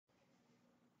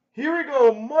Here we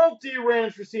go.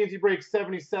 Multi-randoms for C&C break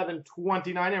 77-29.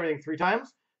 Everything 3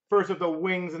 times. First with the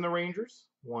Wings and the Rangers.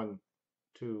 1,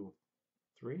 2,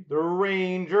 3. The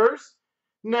Rangers.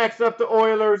 Next up, the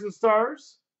Oilers and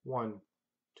Stars. 1,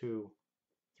 2,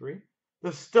 3.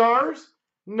 The Stars.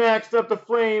 Next up, the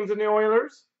Flames and the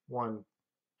Oilers. 1,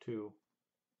 2,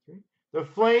 3. The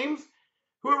Flames.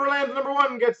 Whoever lands number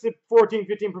 1 gets the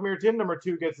 14-15 Premier Tin. Number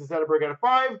 2 gets the Zetterberg out of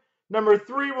 5. Number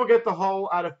 3 will get the Hull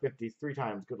out of 50. 3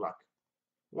 times. Good luck.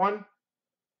 1.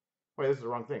 Wait, this is the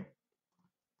wrong thing.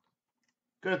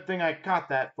 Good thing I caught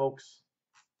that, folks.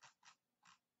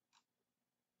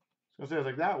 I was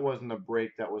like, that wasn't a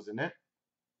break that was in it.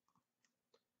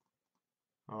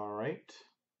 All right.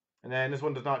 And then this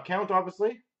one does not count, obviously.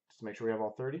 Just to make sure we have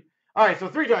all 30. All right, so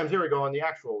 3 times. Here we go on the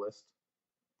actual list.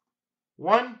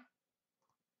 1,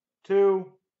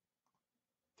 2,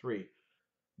 3.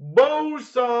 Bo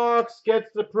Sox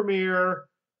gets the Premier.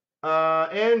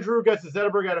 Andrew gets the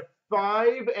Zetterberg out of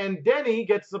 5. And Denny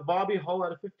gets the Bobby Hull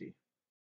out of 50.